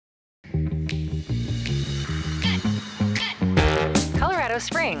Colorado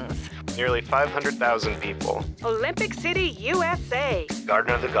Springs. Nearly 500,000 people. Olympic City, USA.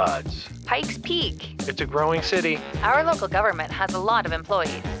 Garden of the Gods. Pikes Peak. It's a growing city. Our local government has a lot of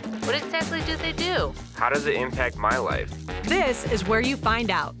employees. What exactly do they do? How does it impact my life? This is where you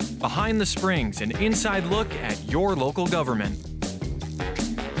find out. Behind the Springs, an inside look at your local government.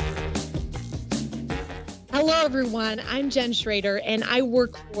 Hello, everyone. I'm Jen Schrader, and I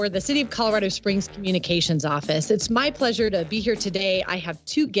work for the City of Colorado Springs Communications Office. It's my pleasure to be here today. I have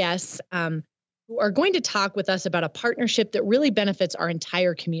two guests who are going to talk with us about a partnership that really benefits our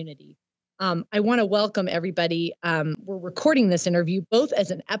entire community. I want to welcome everybody. We're recording this interview both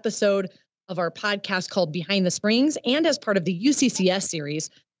as an episode of our podcast called Behind the Springs and as part of the UCCS series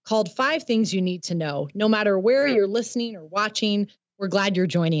called 5 Things You Need to Know. No matter where you're listening or watching, we're glad you're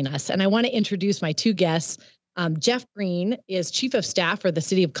joining us. And I want to introduce my two guests. Jeff Green is Chief of Staff for the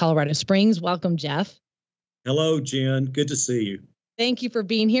City of Colorado Springs. Welcome, Jeff. Hello, Jen. Good to see you. Thank you for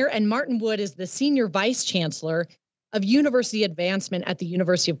being here. And Martin Wood is the Senior Vice Chancellor of University Advancement at the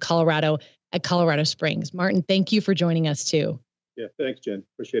University of Colorado at Colorado Springs. Martin, thank you for joining us too. Yeah, thanks, Jen.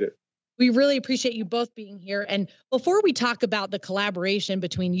 Appreciate it. We really appreciate you both being here. And before we talk about the collaboration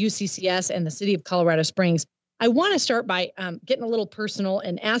between UCCS and the City of Colorado Springs, I want to start by getting a little personal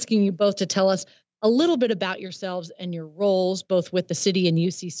and asking you both to tell us a little bit about yourselves and your roles, both with the city and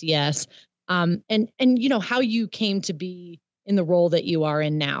UCCS, and you know how you came to be in the role that you are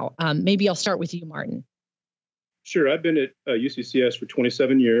in now. Maybe I'll start with you, Martin. Sure. I've been at UCCS for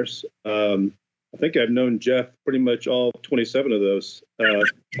 27 years. I think I've known Jeff pretty much all 27 of those.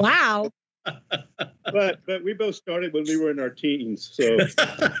 Wow. But we both started when we were in our teens. So,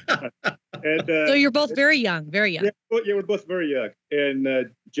 so you're both very young, very young. Yeah, we're both very young.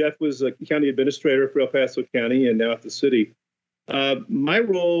 And Jeff was a county administrator for El Paso County and now at the city. My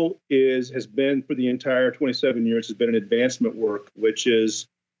role has been for the entire 27 years has been in advancement work, which is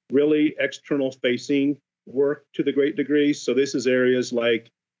really external facing work to the great degree. So this is areas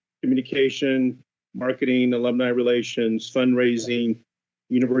like communication, marketing, alumni relations, fundraising,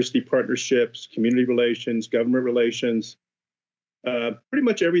 university partnerships, community relations, government relations, pretty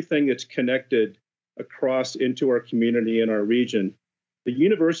much everything that's connected across into our community and our region. The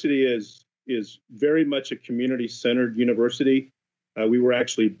university is very much a community-centered university. We were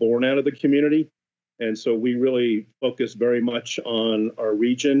actually born out of the community. And so we really focus very much on our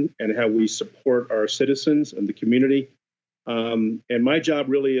region and how we support our citizens and the community. And my job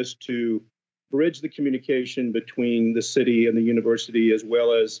really is to bridge the communication between the city and the university, as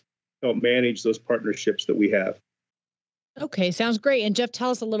well as help manage those partnerships that we have. Okay, sounds great. And Jeff,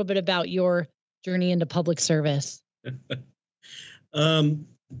 tell us a little bit about your journey into public service.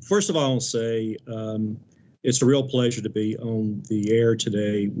 First of all, I'll say it's a real pleasure to be on the air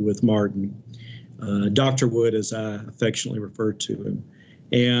today with Martin. Dr. Wood, as I affectionately refer to him.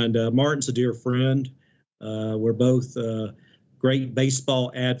 And Martin's a dear friend. We're both great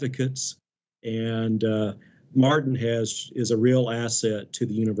baseball advocates. And Martin is a real asset to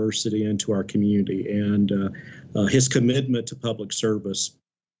the university and to our community. And his commitment to public service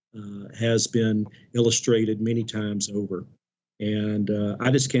has been illustrated many times over. And I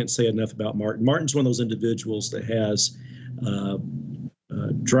just can't say enough about Martin. Martin's one of those individuals that has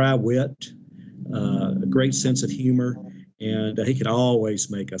dry wit, a great sense of humor, and he can always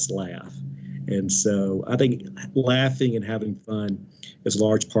make us laugh. And so I think laughing and having fun is a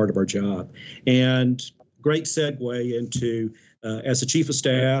large part of our job. And great segue into, as the Chief of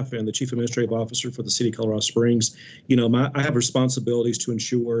Staff and the Chief Administrative Officer for the City of Colorado Springs, you know, I have responsibilities to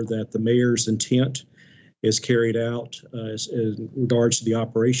ensure that the mayor's intent is carried out in regards to the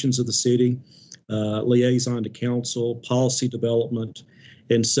operations of the city, liaison to council, policy development.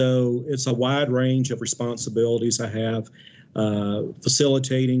 And so it's a wide range of responsibilities I have,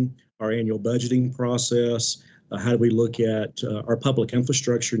 facilitating our annual budgeting process, how do we look at our public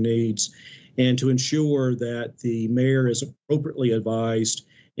infrastructure needs, and to ensure that the mayor is appropriately advised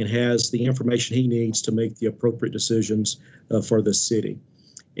and has the information he needs to make the appropriate decisions for the city.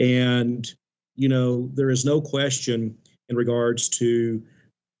 And, you know, there is no question in regards to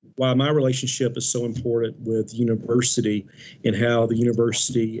why my relationship is so important with the university and how the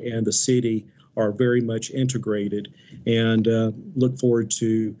university and the city are very much integrated, and look forward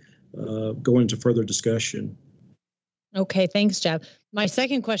to going into further discussion. Okay, thanks, Jeff. My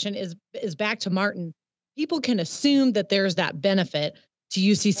second question is back to Martin. People can assume that there's that benefit to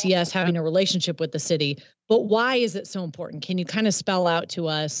UCCS having a relationship with the city, but why is it so important? Can you kind of spell out to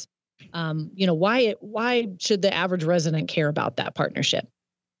us, you know, why should the average resident care about that partnership?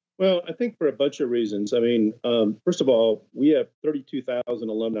 Well, I think for a bunch of reasons. I mean, first of all, we have 32,000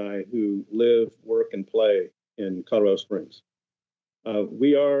 alumni who live, work, and play in Colorado Springs.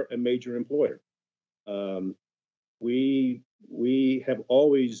 We are a major employer. Um, we have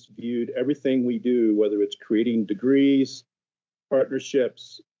always viewed everything we do, whether it's creating degrees,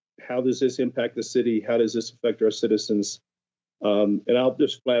 partnerships, how does this impact the city? How does this affect our citizens? And I'll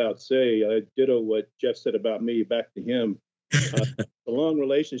just flat out say, I ditto what Jeff said about me back to him. The long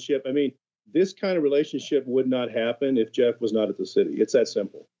relationship. I mean, this kind of relationship would not happen if Jeff was not at the city. It's that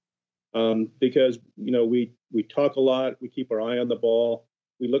simple. Because we talk a lot, we keep our eye on the ball,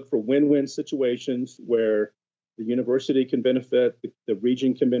 we look for win-win situations where the university can benefit, the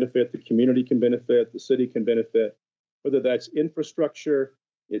region can benefit, the community can benefit, the city can benefit, whether that's infrastructure.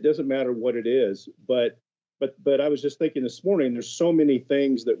 It doesn't matter what it is, but I was just thinking this morning, there's so many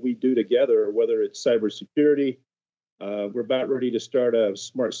things that we do together, whether it's cybersecurity. We're about ready to start a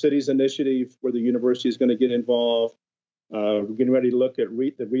smart cities initiative where the university is going to get involved. We're getting ready to look at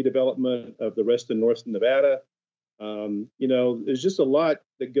the redevelopment of the rest of North Nevada. There's just a lot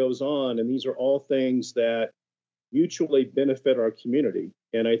that goes on, and these are all things that mutually benefit our community.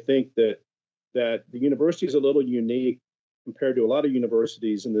 And I think that the university is a little unique compared to a lot of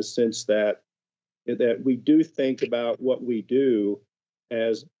universities in the sense that we do think about what we do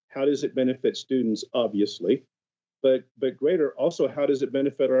as how does it benefit students, obviously, but greater also how does it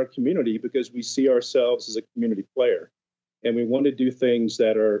benefit our community, because we see ourselves as a community player, and we want to do things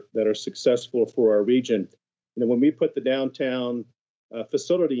that are successful for our region. When we put the downtown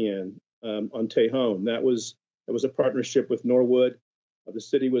facility in on Tejon, that was a partnership with Norwood. The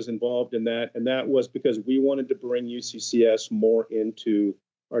city was involved in that, and that was because we wanted to bring UCCS more into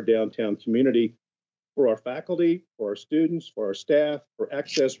our downtown community for our faculty, for our students, for our staff, for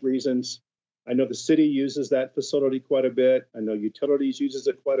access reasons. I know the city uses that facility quite a bit. I know utilities uses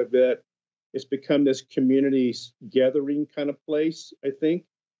it quite a bit. It's become this community gathering kind of place, I think,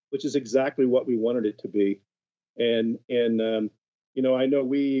 which is exactly what we wanted it to be. And I know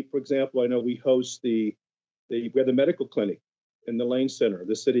for example, we host we have the medical clinic in the Lane Center,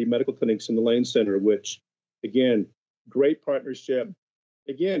 the city medical clinics in the Lane Center, which, again, great partnership.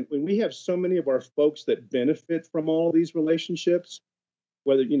 Again, when we have so many of our folks that benefit from all these relationships,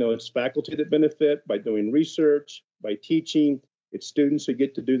 whether, it's faculty that benefit by doing research, by teaching, it's students who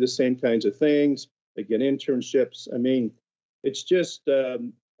get to do the same kinds of things, they get internships. I mean, it's just,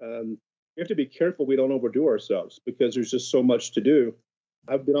 we have to be careful we don't overdo ourselves because there's just so much to do.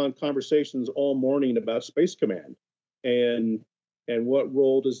 I've been on conversations all morning about Space Command and what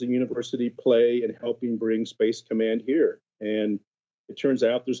role does the university play in helping bring Space Command here? And it turns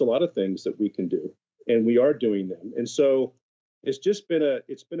out there's a lot of things that we can do, and we are doing them. And so it's been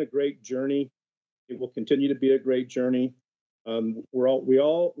a great journey. It will continue to be a great journey. We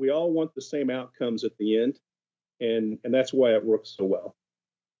all want the same outcomes at the end, and that's why it works so well.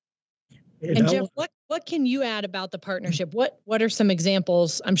 And Jeff, what can you add about the partnership? What are some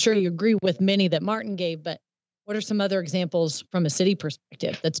examples? I'm sure you agree with many that Martin gave, but what are some other examples from a city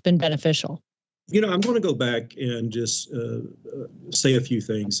perspective that's been beneficial? I'm going to go back and just say a few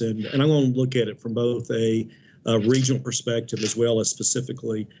things, and I'm going to look at it from both a regional perspective as well as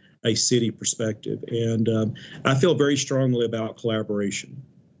specifically a city perspective. And I feel very strongly about collaboration.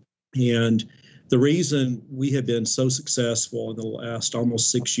 And the reason we have been so successful in the last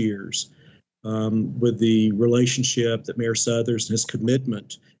almost 6 years with the relationship that Mayor Southers and his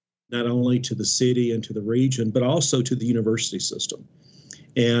commitment not only to the city and to the region, but also to the university system,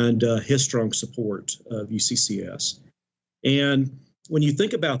 and his strong support of UCCS. And when you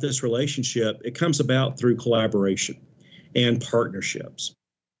think about this relationship, it comes about through collaboration and partnerships.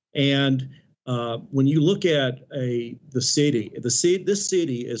 And when you look at this city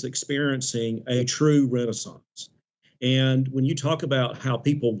is experiencing a true renaissance. And when you talk about how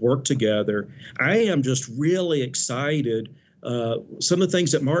people work together, I am just really excited. Some of the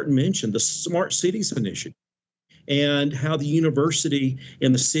things that Martin mentioned, the Smart Cities Initiative, and how the university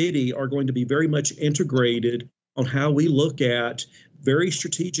and the city are going to be very much integrated on how we look at very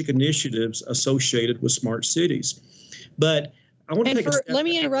strategic initiatives associated with smart cities. But I want to take a step let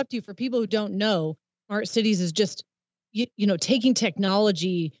me interrupt you. For people who don't know, smart cities is just taking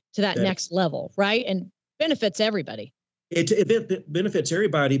technology to that next level, right? And benefits everybody. It benefits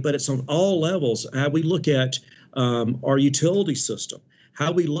everybody, but it's on all levels. How we look at our utility system,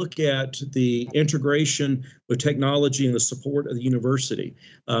 how we look at the integration with technology and the support of the university.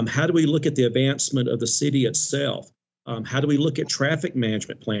 How do we look at the advancement of the city itself? How do we look at traffic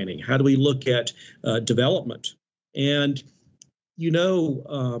management planning? How do we look at development? And,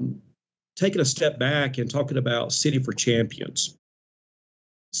 taking a step back and talking about City for Champions.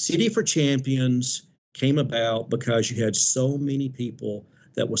 City for Champions came about because you had so many people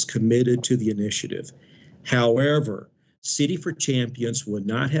that was committed to the initiative. However, City for Champions would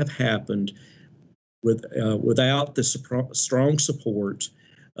not have happened without the strong support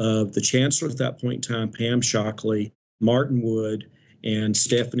of the chancellor at that point in time, Pam Shockley, Martin Wood, and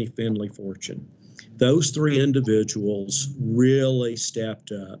Stephanie Finley Fortune. Those three individuals really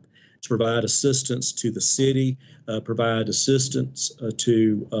stepped up to provide assistance to the city, provide assistance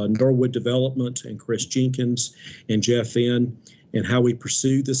to Norwood Development and Chris Jenkins and Jeff Finn, and how we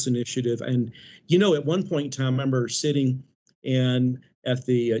pursued this initiative. And, you know, at one point in time, I remember sitting at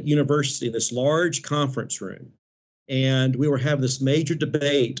the university in this large conference room, and we were having this major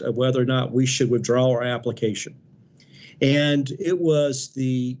debate of whether or not we should withdraw our application. And it was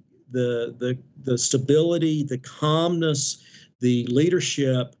the stability, the calmness, the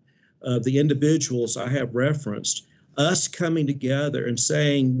leadership of the individuals I have referenced, us coming together and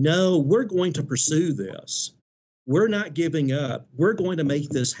saying, no, we're going to pursue this. We're not giving up. We're going to make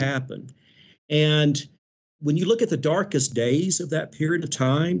this happen. And when you look at the darkest days of that period of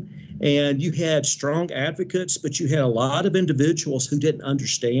time, and you had strong advocates, but you had a lot of individuals who didn't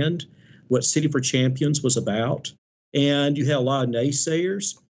understand what City for Champions was about, and you had a lot of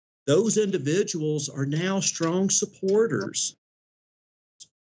naysayers, those individuals are now strong supporters.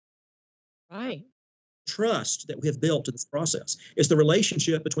 Right. Trust that we have built in this process is the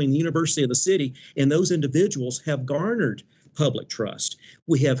relationship between the university and the city, and those individuals have garnered public trust.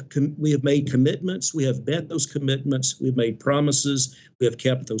 We have made commitments. We have met those commitments. We've made promises. We have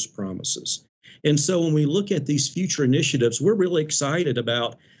kept those promises. And so when we look at these future initiatives, we're really excited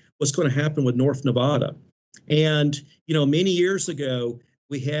about what's going to happen with North Nevada. And, you know, many years ago,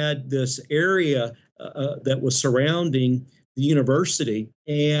 we had this area that was surrounding the university,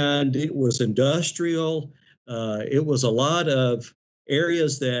 and it was industrial. It was a lot of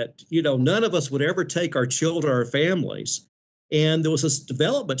areas that, you know, none of us would ever take our children or our families. And there was this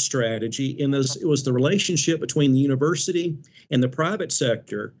development strategy, and it was the relationship between the university and the private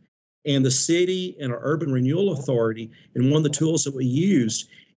sector and the city and our urban renewal authority, and one of the tools that we used.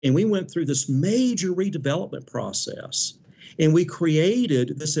 And we went through this major redevelopment process, and we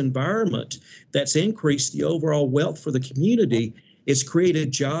created this environment that's increased the overall wealth for the community. It's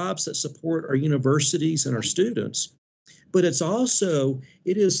created jobs that support our universities and our students. But it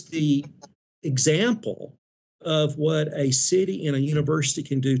is the example of what a city and a university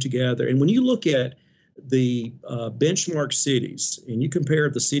can do together. And when you look at the benchmark cities and you compare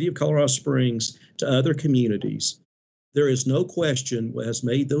the city of Colorado Springs to other communities, there is no question what has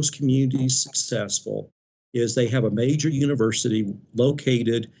made those communities successful is they have a major university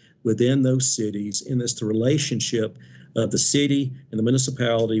located within those cities, and it's the relationship of the city and the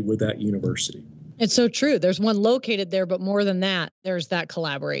municipality with that university. It's so true. There's one located there, but more than that, there's that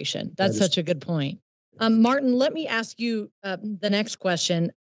collaboration. That's such a good point. Martin, let me ask you the next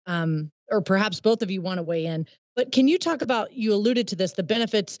question, or perhaps both of you want to weigh in, but can you talk about, you alluded to this, the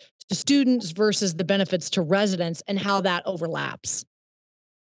benefits to students versus the benefits to residents and how that overlaps?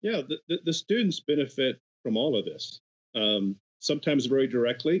 Yeah, the students benefit from all of this, sometimes very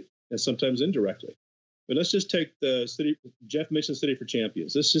directly and sometimes indirectly. But let's just take the city, Jeff mentioned City for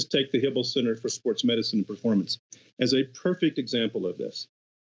Champions. Let's just take the Hibble Center for Sports Medicine and Performance as a perfect example of this.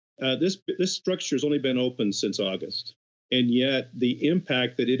 This structure has only been open since August, and yet the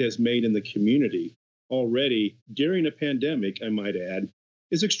impact that it has made in the community already during a pandemic, I might add,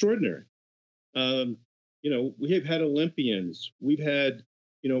 is extraordinary. You know, we have had Olympians, we've had,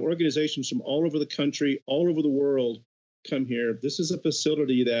 you know, organizations from all over the country, all over the world come here. This is a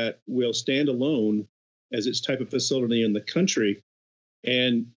facility that will stand alone as its type of facility in the country.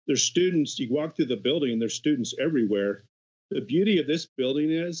 And there's students, you walk through the building, there's students everywhere. The beauty of this building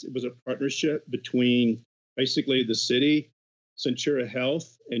is it was a partnership between basically the city, Centura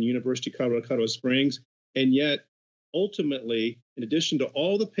Health, and University of Colorado Springs. And yet, ultimately, in addition to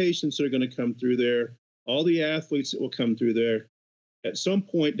all the patients that are going to come through there, all the athletes that will come through there, at some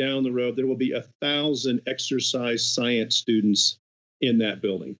point down the road, there will be 1,000 exercise science students in that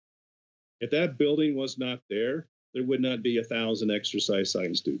building. If that building was not there, there would not be 1,000 exercise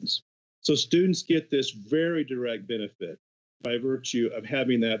science students. So students get this very direct benefit by virtue of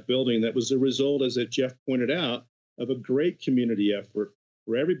having that building that was the result, as Jeff pointed out, of a great community effort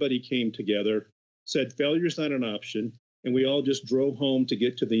where everybody came together, said failure is not an option, and we all just drove home to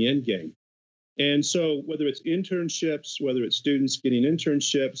get to the end game. And so whether it's internships, whether it's students getting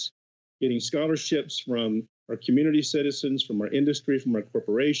internships, getting scholarships from our community citizens, from our industry, from our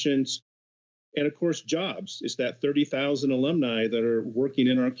corporations, and of course, jobs. It's that 30,000 alumni that are working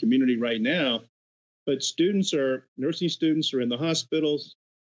in our community right now. But nursing students are in the hospitals.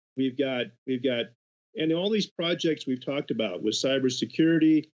 We've got, and all these projects we've talked about with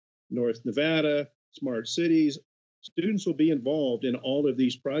cybersecurity, North Nevada, smart cities, students will be involved in all of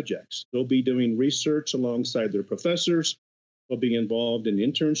these projects. They'll be doing research alongside their professors. They'll be involved in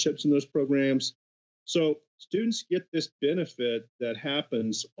internships in those programs. So students get this benefit that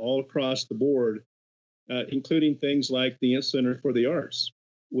happens all across the board, including things like the Center for the Arts,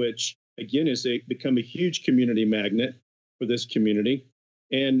 which again is become a huge community magnet for this community.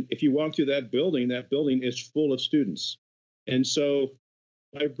 And if you walk through that building is full of students. And so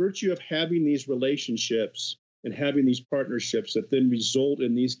by virtue of having these relationships and having these partnerships that then result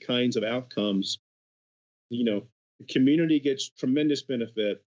in these kinds of outcomes, the community gets tremendous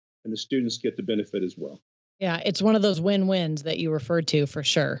benefit and the students get the benefit as well. Yeah, it's one of those win-wins that you referred to for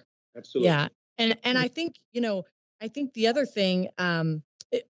sure. Absolutely. Yeah. And I think, I think the other thing, or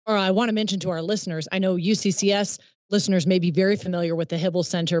I want to mention to our listeners, I know UCCS listeners may be very familiar with the Hibble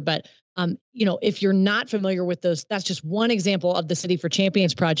Center, but if you're not familiar with those, that's just one example of the City for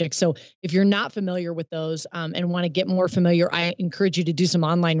Champions project. So if you're not familiar with those and want to get more familiar, I encourage you to do some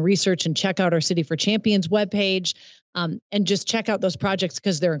online research and check out our City for Champions webpage and just check out those projects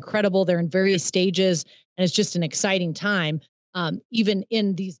because they're incredible. They're in various stages and it's just an exciting time, even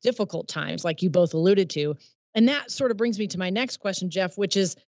in these difficult times, like you both alluded to. And that sort of brings me to my next question, Jeff, which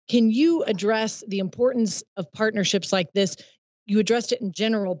is, can you address the importance of partnerships like this? You addressed it in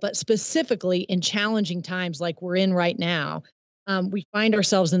general, but specifically in challenging times like we're in right now. We find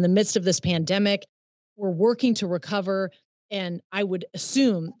ourselves in the midst of this pandemic. We're working to recover. And I would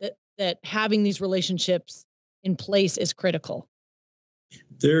assume that having these relationships in place is critical.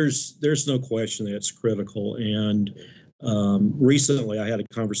 There's no question that it's critical. And recently I had a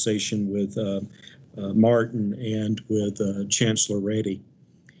conversation with Martin and with Chancellor Reddy.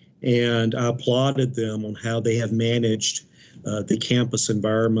 And I applauded them on how they have managed the campus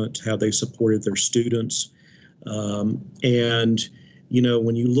environment, how they supported their students. And,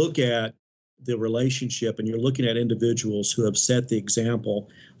 when you look at the relationship and you're looking at individuals who have set the example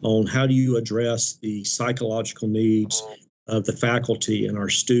on how do you address the psychological needs of the faculty and our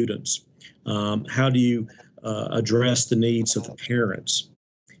students, how do you address the needs of the parents?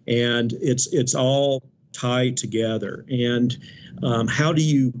 And it's all tied together. And how do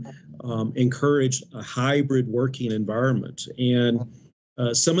you encourage a hybrid working environment? And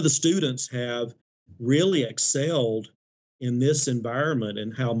some of the students have really excelled in this environment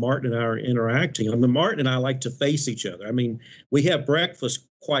and how Martin and I are interacting. Martin and I like to face each other. We have breakfast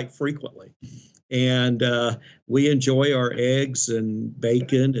quite frequently, and we enjoy our eggs and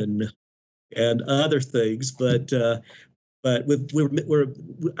bacon and other things, but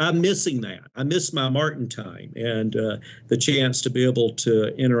I'm missing that. I miss my Martin time and the chance to be able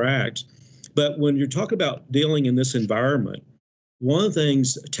to interact. But when you're talking about dealing in this environment, one of the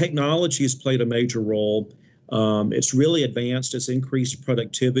things, technology has played a major role. It's really advanced. It's increased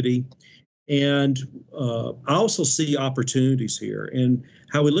productivity. And I also see opportunities here. And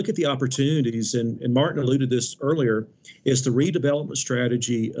how we look at the opportunities, and Martin alluded to this earlier, is the redevelopment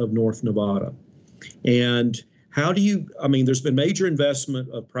strategy of North Nevada. And how do you, there's been major investment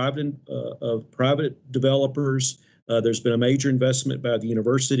of private developers. There's been a major investment by the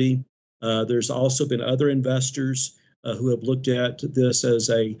university. There's also been other investors who have looked at this as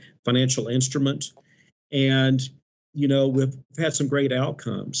a financial instrument. And, we've had some great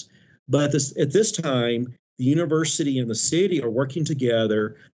outcomes. But at this time, the university and the city are working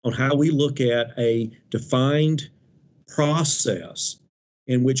together on how we look at a defined process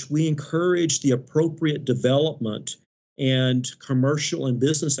in which we encourage the appropriate development and commercial and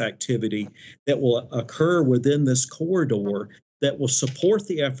business activity that will occur within this corridor that will support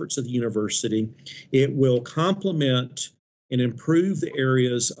the efforts of the university. It will complement and improve the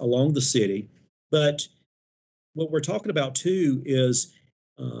areas along the city. But what we're talking about too is,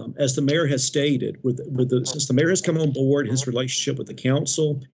 as the mayor has stated, since the mayor has come on board, his relationship with the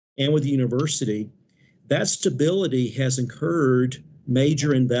council and with the university, that stability has incurred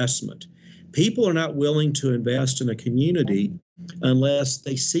major investment. People are not willing to invest in a community unless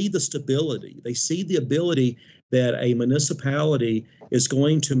they see the stability. They see the ability that a municipality is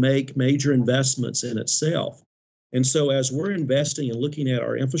going to make major investments in itself. And so as we're investing and looking at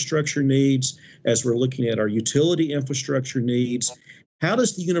our infrastructure needs, as we're looking at our utility infrastructure needs, how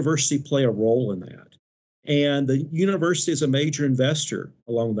does the university play a role in that? And the university is a major investor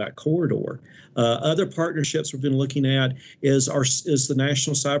along that corridor. Other partnerships we've been looking at is the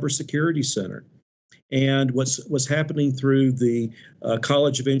National Cybersecurity Center. And what's happening through the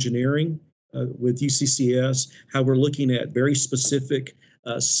College of Engineering with UCCS, how we're looking at very specific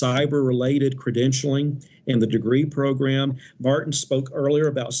cyber-related credentialing in the degree program. Martin spoke earlier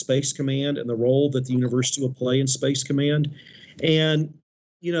about Space Command and the role that the university will play in Space Command. And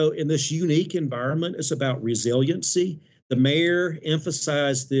in this unique environment, it's about resiliency. The mayor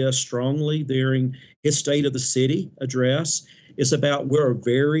emphasized this strongly during his State of the City address. It's about we're a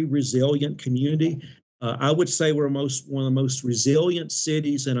very resilient community. I would say we're one of the most resilient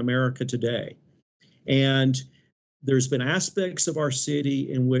cities in America today. And there's been aspects of our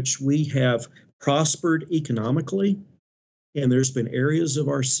city in which we have prospered economically, and there's been areas of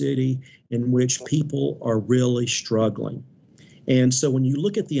our city in which people are really struggling. And so when you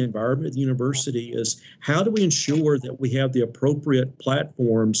look at the environment of the university is how do we ensure that we have the appropriate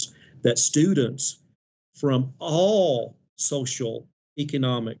platforms that students from all social,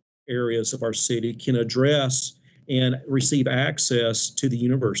 economic areas of our city can address and receive access to the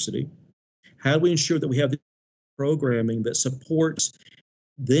university? How do we ensure that we have the programming that supports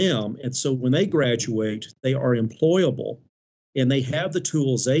them? And so when they graduate, they are employable and they have the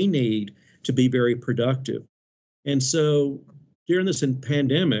tools they need to be very productive. And so during this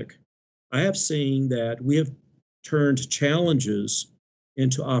pandemic, I have seen that we have turned challenges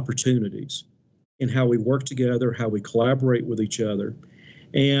into opportunities in how we work together, how we collaborate with each other.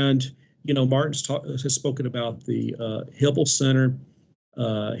 And, Martin has spoken about the Hibble Center.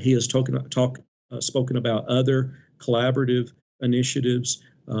 He has spoken about other collaborative initiatives.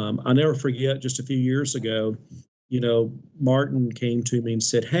 I'll never forget, just a few years ago, Martin came to me and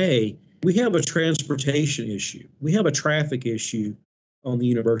said, hey, we have a transportation issue. We have a traffic issue on the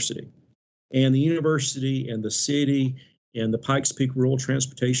university. And the university and the city and the Pikes Peak Rural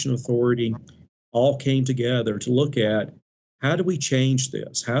Transportation Authority all came together to look at how do we change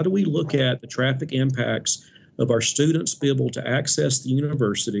this? How do we look at the traffic impacts of our students be able to access the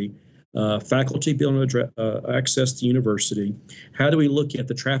university, faculty be able to access the university? How do we look at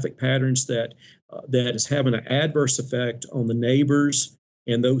the traffic patterns that is having an adverse effect on the neighbors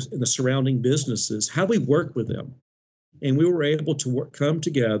and those in the surrounding businesses? How do we work with them? And we were able to come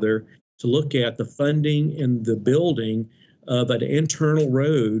together to look at the funding and the building of an internal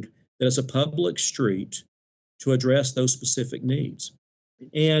road that is a public street to address those specific needs.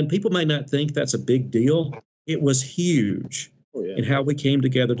 And people may not think that's a big deal. It was huge in how we came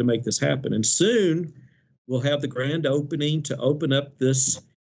together to make this happen. And soon we'll have the grand opening to open up this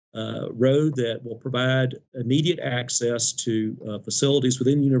road that will provide immediate access to facilities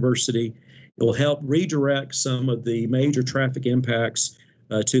within the university. It will help redirect some of the major traffic impacts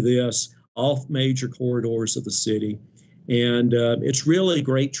to this off major corridors of the city. And it's really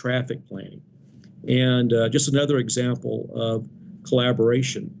great traffic planning. And just another example of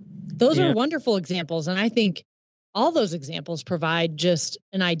collaboration. Those are wonderful examples. And I think all those examples provide just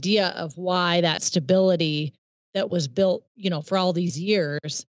an idea of why that stability that was built, for all these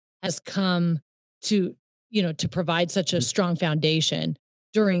years has come to, to provide such a strong foundation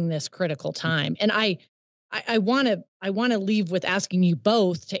during this critical time. And I want to leave with asking you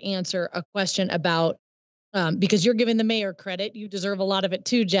both to answer a question about, because you're giving the mayor credit, you deserve a lot of it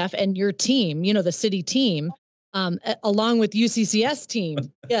too, Jeff, and your team, the city team, along with UCCS team.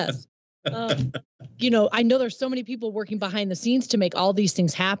 Yes. I know there's so many people working behind the scenes to make all these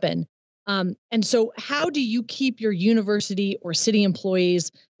things happen. And so how do you keep your university or city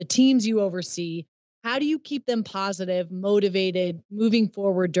employees, the teams you oversee, how do you keep them positive, motivated, moving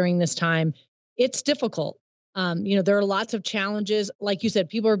forward during this time? It's difficult. There are lots of challenges. Like you said,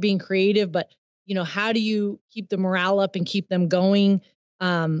 people are being creative, but how do you keep the morale up and keep them going?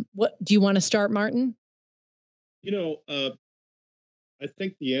 What do you want to start, Martin? I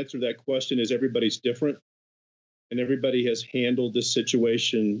think the answer to that question is everybody's different and everybody has handled this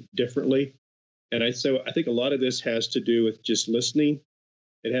situation differently. And I think a lot of this has to do with just listening.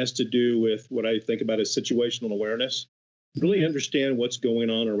 It has to do with what I think about as situational awareness. Really understand what's going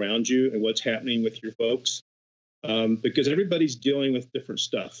on around you and what's happening with your folks, because everybody's dealing with different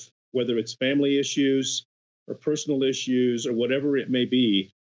stuff, whether it's family issues or personal issues or whatever it may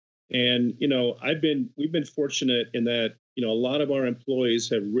be. And, we've been fortunate in that, a lot of our employees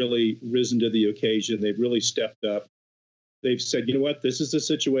have really risen to the occasion. They've really stepped up. They've said, you know what, this is the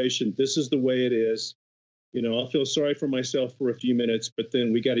situation. This is the way it is. I'll feel sorry for myself for a few minutes, but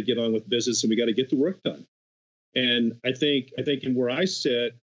then we got to get on with business and we got to get the work done. And I think in where I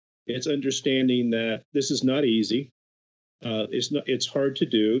sit, it's understanding that this is not easy. It's hard to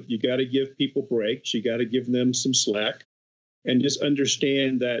do. You got to give people breaks. You got to give them some slack and just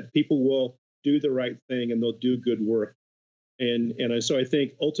understand that people will do the right thing and they'll do good work. And so I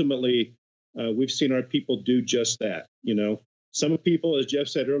think ultimately we've seen our people do just that. Some people, as Jeff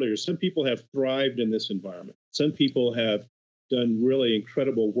said earlier, some people have thrived in this environment. Some people have done really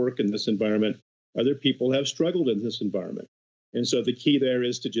incredible work in this environment. Other people have struggled in this environment. And so the key there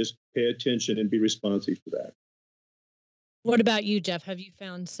is to just pay attention and be responsive to that. What about you, Jeff? Have you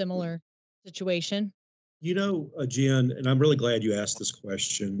found similar situation? Jen, and I'm really glad you asked this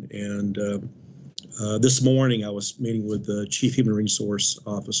question. And this morning I was meeting with the Chief Human Resource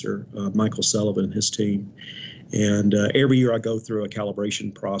Officer, Michael Sullivan, and his team. And every year I go through a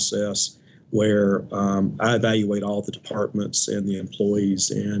calibration process where I evaluate all the departments and the employees.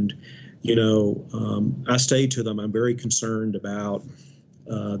 And, I say to them, I'm very concerned about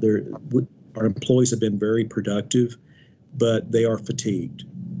our employees have been very productive, but they are fatigued.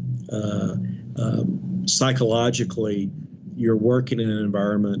 Psychologically, you're working in an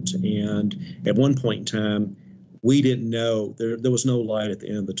environment, and at one point in time, we didn't know there was no light at the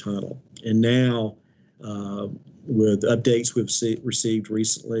end of the tunnel. And now, with updates we've received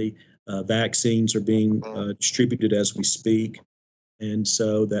recently, vaccines are being distributed as we speak, and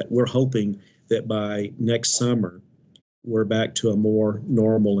so that we're hoping that by next summer, we're back to a more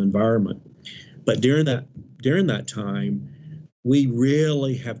normal environment. But during that time, we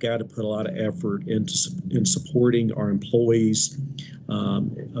really have got to put a lot of effort in supporting our employees.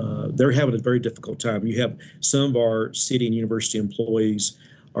 They're having a very difficult time. You have some of our city and university employees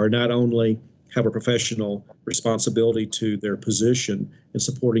are not only have a professional responsibility to their position in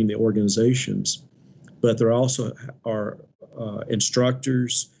supporting the organizations, but they're also are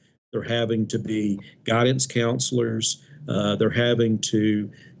instructors. They're having to be guidance counselors. They're having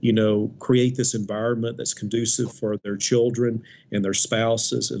to, create this environment that's conducive for their children and their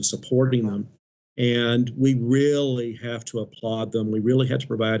spouses and supporting them. And we really have to applaud them. We really have to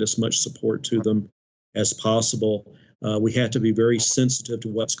provide as much support to them as possible. We have to be very sensitive to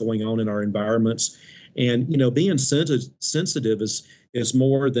what's going on in our environments. And, being sensitive is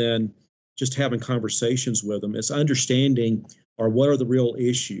more than just having conversations with them. It's understanding what are the real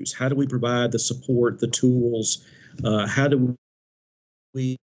issues? How do we provide the support, the tools? How do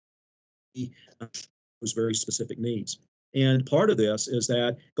we those very specific needs? And part of this is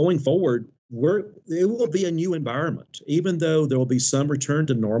that going forward, it will be a new environment. Even though there will be some return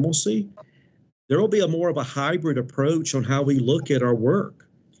to normalcy, there will be more of a hybrid approach on how we look at our work.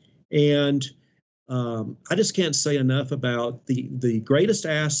 And I just can't say enough about the greatest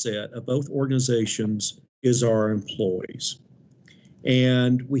asset of both organizations is our employees.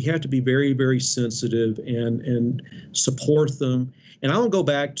 And we have to be very, very sensitive and support them. And I want to go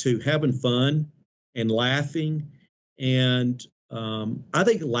back to having fun and laughing. And I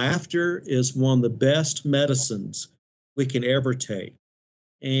think laughter is one of the best medicines we can ever take.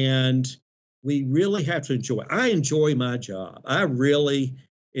 And we really have to enjoy it. I enjoy my job. I really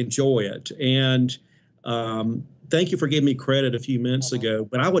enjoy it. And thank you for giving me credit a few minutes ago,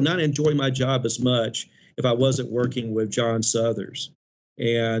 but I would not enjoy my job as much if I wasn't working with John Southers.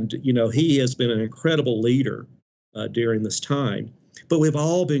 And, he has been an incredible leader during this time, but we've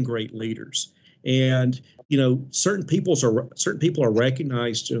all been great leaders. And, certain people are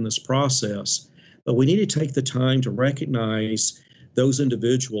recognized in this process, but we need to take the time to recognize those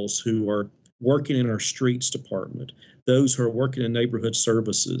individuals who are working in our streets department, those who are working in neighborhood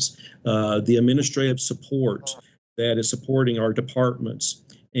services, the administrative support that is supporting our departments.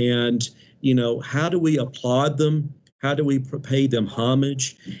 And, how do we applaud them? How do we pay them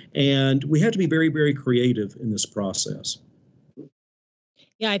homage? And we have to be very, very creative in this process.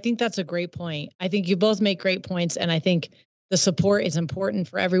 Yeah, I think that's a great point. I think you both make great points. And I think the support is important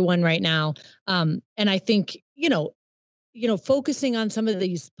for everyone right now. And I think, focusing on some of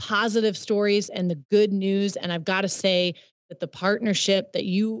these positive stories and the good news. And I've got to say that the partnership that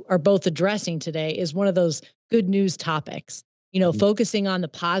you are both addressing today is one of those good news topics. Focusing on the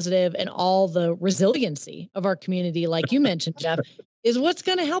positive and all the resiliency of our community, like you mentioned, Jeff, is what's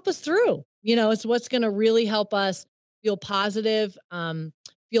going to help us through. It's what's going to really help us feel positive,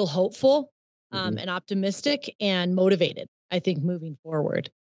 feel hopeful, and optimistic and motivated, I think, moving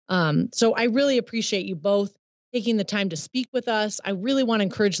forward. So I really appreciate you both taking the time to speak with us. I really want to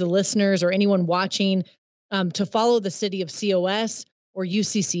encourage the listeners or anyone watching to follow the City of COS or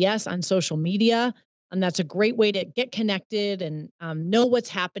UCCS on social media. And that's a great way to get connected and know what's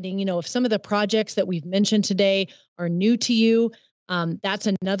happening. If some of the projects that we've mentioned today are new to you, that's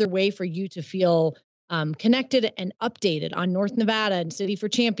another way for you to feel connected and updated on North Nevada and City for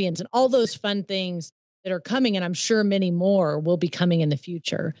Champions and all those fun things that are coming. And I'm sure many more will be coming in the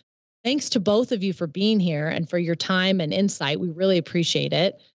future. Thanks to both of you for being here and for your time and insight. We really appreciate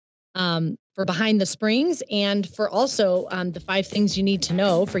it. For Behind the Springs and for also the 5 things you need to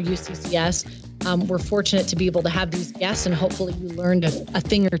know for UCCS. We're fortunate to be able to have these guests, and hopefully you learned a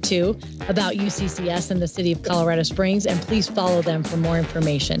thing or two about UCCS and the City of Colorado Springs, and please follow them for more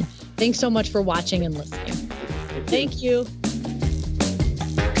information. Thanks so much for watching and listening. Thank you.